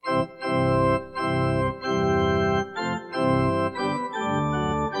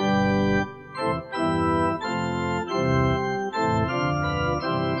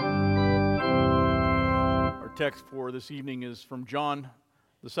text for this evening is from John,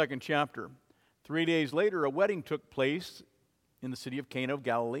 the 2nd chapter. 3 days later, a wedding took place in the city of Cana of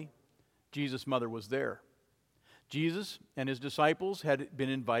Galilee. Jesus' mother was there. Jesus and his disciples had been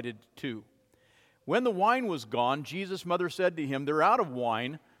invited too. When the wine was gone, Jesus' mother said to him, "They're out of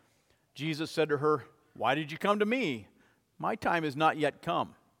wine." Jesus said to her, "Why did you come to me? My time has not yet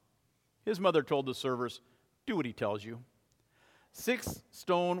come." His mother told the servers, "Do what he tells you." 6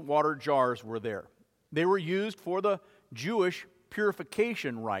 stone water jars were there. They were used for the Jewish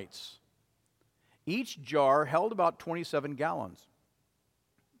purification rites. Each jar held about 27 gallons.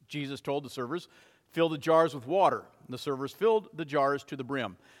 Jesus told the servers, "Fill the jars with water." The servers filled the jars to the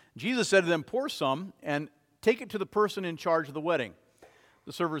brim. Jesus said to them, "Pour some and take it to the person in charge of the wedding."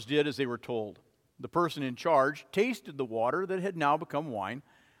 The servers did as they were told. The person in charge tasted the water that had now become wine.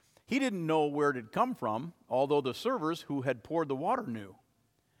 He didn't know where it had come from, although the servers who had poured the water knew.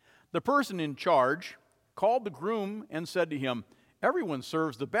 The person in charge called the groom and said to him, "Everyone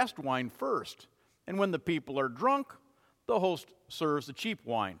serves the best wine first, and when the people are drunk, the host serves the cheap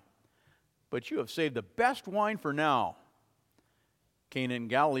wine. But you have saved the best wine for now." Cana in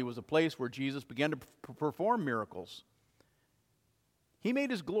Galilee was a place where Jesus began to perform miracles. He made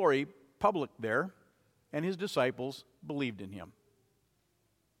his glory public there, and his disciples believed in him.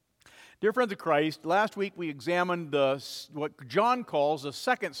 Dear friends of Christ, last week we examined what John calls the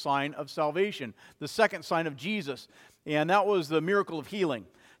second sign of salvation, the second sign of Jesus, and that was the miracle of healing.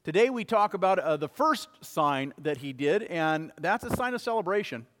 Today we talk about the first sign that he did, and that's a sign of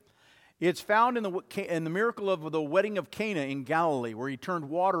celebration. It's found in the miracle of the wedding of Cana in Galilee, where he turned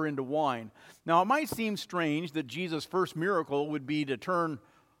water into wine. Now, it might seem strange that Jesus' first miracle would be to turn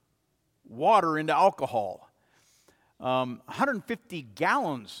water into alcohol. 150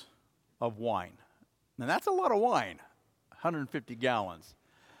 gallons of wine. Now, that's a lot of wine, 150 gallons.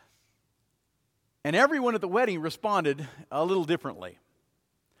 And everyone at the wedding responded a little differently.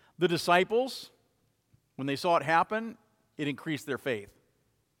 The disciples, when they saw it happen, it increased their faith.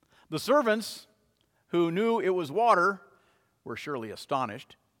 The servants, who knew it was water, were surely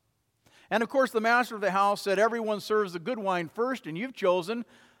astonished. And of course, the master of the house said, "Everyone serves the good wine first, and you've chosen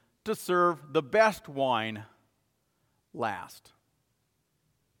to serve the best wine last."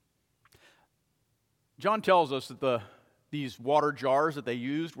 John tells us that these water jars that they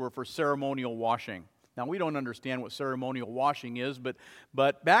used were for ceremonial washing. Now, we don't understand what ceremonial washing is, but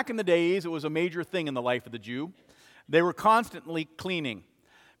back in the days, it was a major thing in the life of the Jew. They were constantly cleaning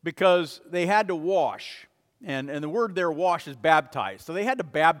because they had to wash. And the word there, wash, is baptize. So they had to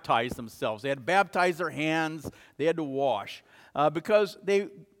baptize themselves. They had to baptize their hands. They had to wash because they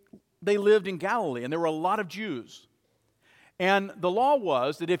lived in Galilee, and there were a lot of Jews. And the law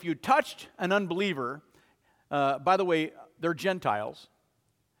was that if you touched an unbeliever, by the way, they're Gentiles,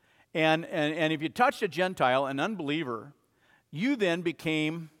 and if you touched a Gentile, an unbeliever, you then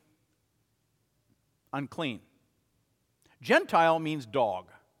became unclean. Gentile means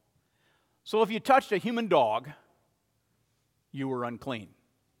dog. So if you touched a human dog, you were unclean.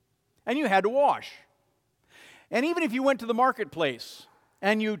 And you had to wash. And even if you went to the marketplace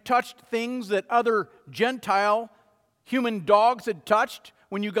and you touched things that other Gentile human dogs had touched,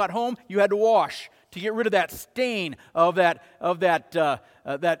 when you got home, you had to wash to get rid of that stain of that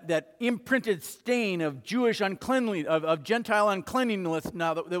imprinted stain of Jewish uncleanliness, of Gentile uncleanliness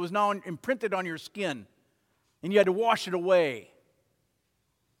now that was now imprinted on your skin. And you had to wash it away.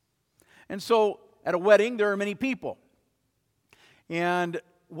 And so, at a wedding, there are many people. And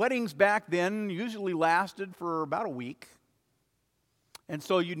weddings back then usually lasted for about a week. And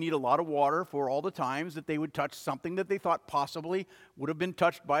so you'd need a lot of water for all the times that they would touch something that they thought possibly would have been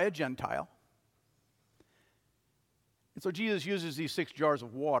touched by a Gentile. And so Jesus uses these 6 jars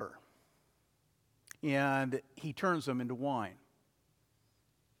of water, and he turns them into wine.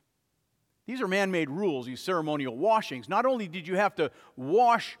 These are man-made rules, these ceremonial washings. Not only did you have to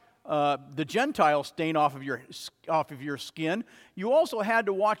wash the Gentile stain off of your skin, you also had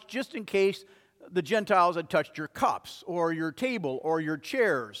to wash just in case the Gentiles had touched your cups, or your table, or your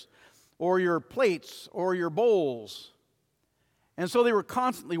chairs, or your plates, or your bowls. And so they were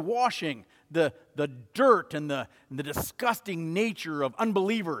constantly washing the dirt and the disgusting nature of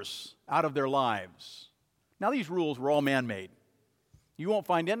unbelievers out of their lives. Now, these rules were all man-made. You won't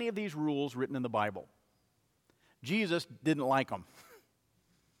find any of these rules written in the Bible. Jesus didn't like them.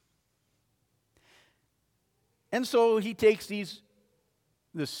 And so he takes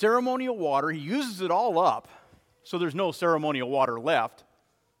the ceremonial water, he uses it all up, so there's no ceremonial water left,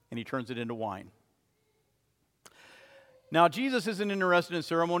 and he turns it into wine. Now, Jesus isn't interested in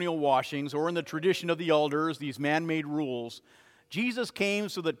ceremonial washings or in the tradition of the elders, these man-made rules. Jesus came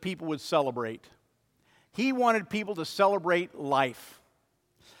so that people would celebrate. He wanted people to celebrate life.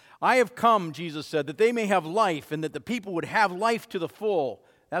 I have come, Jesus said, that they may have life and that the people would have life to the full.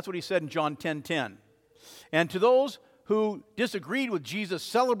 That's what he said in John 10:10. And to those who disagreed with Jesus'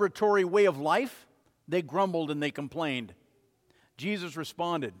 celebratory way of life, they grumbled and they complained. Jesus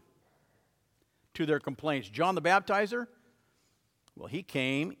responded to their complaints. John the Baptizer, well, he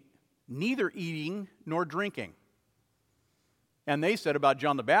came neither eating nor drinking. And they said about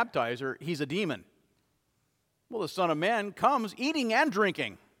John the Baptizer, he's a demon. Well, the Son of Man comes eating and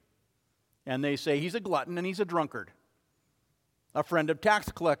drinking. And they say he's a glutton and he's a drunkard, a friend of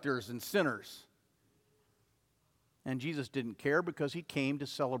tax collectors and sinners. And Jesus didn't care because he came to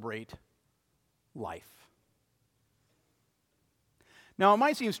celebrate life. Now, it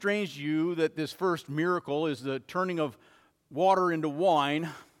might seem strange to you that this first miracle is the turning of water into wine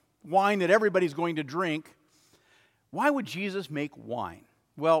that everybody's going to drink. Why would Jesus make wine?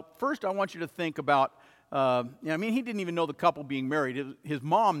 Well, first I want you to think about, he didn't even know the couple being married. His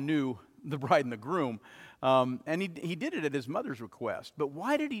mom knew the bride and the groom, and he did it at his mother's request. But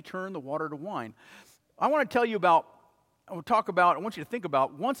why did he turn the water to wine? I want to I want you to think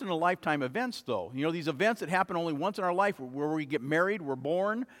about once-in-a-lifetime events, though. You know, these events that happen only once in our life, where we get married, we're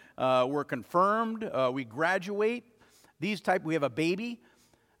born, we're confirmed, we graduate, we have a baby.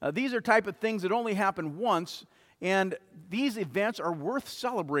 These are type of things that only happen once, and these events are worth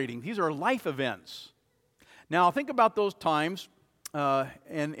celebrating. These are life events. Now, think about those times,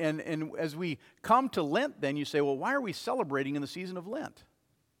 and as we come to Lent, then you say, well, why are we celebrating in the season of Lent?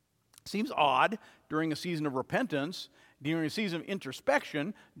 Seems odd during a season of repentance, during a season of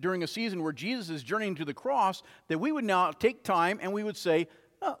introspection, during a season where Jesus is journeying to the cross, that we would now take time and we would say,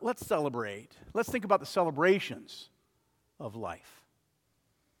 let's celebrate. Let's think about the celebrations of life.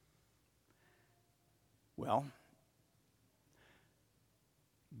 Well,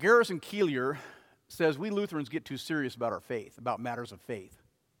 Garrison Keillor says we Lutherans get too serious about our faith, about matters of faith.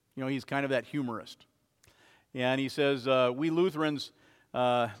 You know, he's kind of that humorist. And he says we Lutherans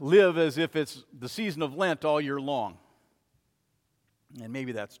live as if it's the season of Lent all year long. And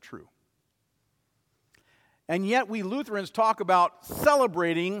maybe that's true. And yet we Lutherans talk about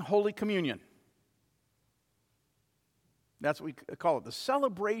celebrating Holy Communion. That's what we call it, the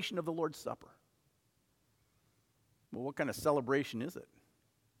celebration of the Lord's Supper. Well, what kind of celebration is it?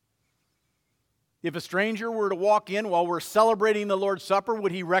 If a stranger were to walk in while we're celebrating the Lord's Supper,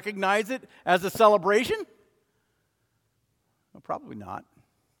 would he recognize it as a celebration? Well, probably not.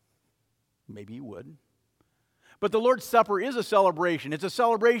 Maybe he would. But the Lord's Supper is a celebration. It's a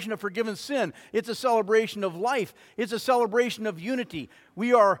celebration of forgiven sin. It's a celebration of life. It's a celebration of unity.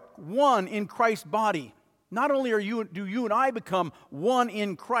 We are one in Christ's body. Not only do you and I become one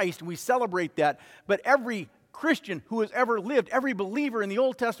in Christ, and we celebrate that, but every Christian who has ever lived, every believer in the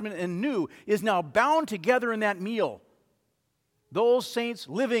Old Testament and New, is now bound together in that meal. Those saints,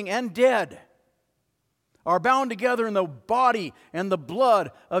 living and dead, are bound together in the body and the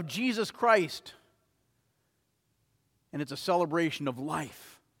blood of Jesus Christ. And it's a celebration of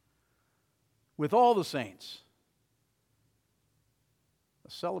life with all the saints.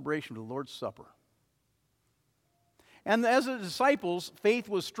 A celebration of the Lord's Supper. And as the disciples' faith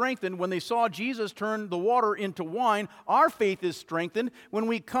was strengthened when they saw Jesus turn the water into wine, our faith is strengthened when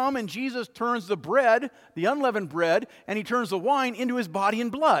we come and Jesus turns the bread, the unleavened bread, and he turns the wine into his body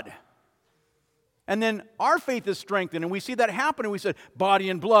and blood. And then our faith is strengthened, and we see that happen, and we say, body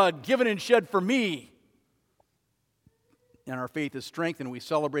and blood, given and shed for me. And our faith is strengthened, and we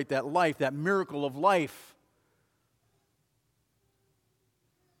celebrate that life, that miracle of life.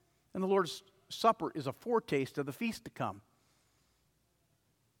 And the Lord's Supper is a foretaste of the feast to come.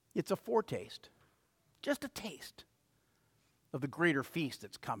 It's a foretaste, just a taste of the greater feast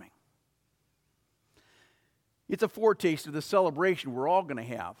that's coming. It's a foretaste of the celebration we're all going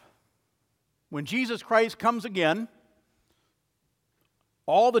to have. When Jesus Christ comes again,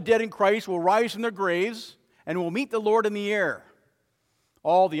 all the dead in Christ will rise from their graves and will meet the Lord in the air.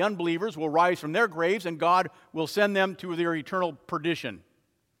 All the unbelievers will rise from their graves, and God will send them to their eternal perdition.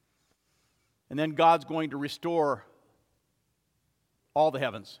 And then God's going to restore all the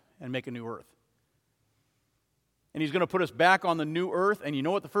heavens and make a new earth. And he's going to put us back on the new earth, and you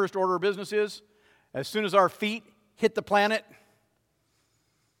know what the first order of business is? As soon as our feet hit the planet,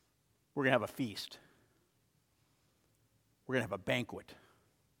 we're going to have a feast. We're going to have a banquet.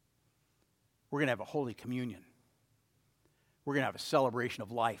 We're going to have a Holy Communion. We're going to have a celebration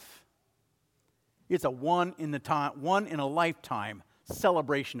of life. It's a one in a lifetime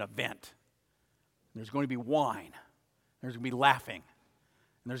celebration event. There's going to be wine. There's going to be laughing.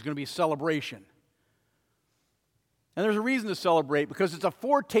 And there's going to be celebration. And there's a reason to celebrate, because it's a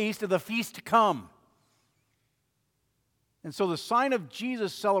foretaste of the feast to come. And so the sign of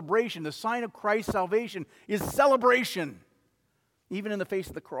Jesus' celebration, the sign of Christ's salvation, is celebration, even in the face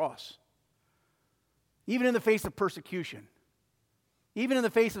of the cross, even in the face of persecution, even in the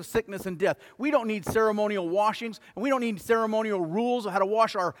face of sickness and death. We don't need ceremonial washings, and we don't need ceremonial rules of how to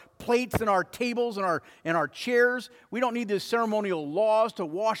wash our plates and our tables and our chairs. We don't need these ceremonial laws to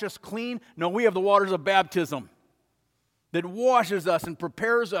wash us clean. No, we have the waters of baptism that washes us and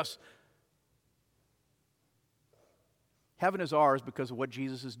prepares us. Heaven is ours because of what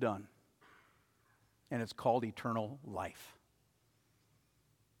Jesus has done, and it's called eternal life.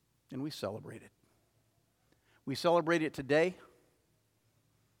 And we celebrate it. We celebrate it today.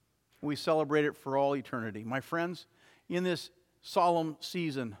 We celebrate it for all eternity. My friends, in this solemn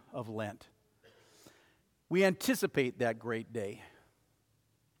season of Lent, we anticipate that great day.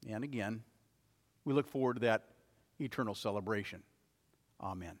 And again, we look forward to that eternal celebration.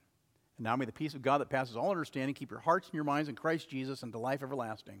 Amen. And now may the peace of God that passes all understanding keep your hearts and your minds in Christ Jesus unto life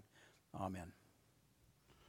everlasting. Amen.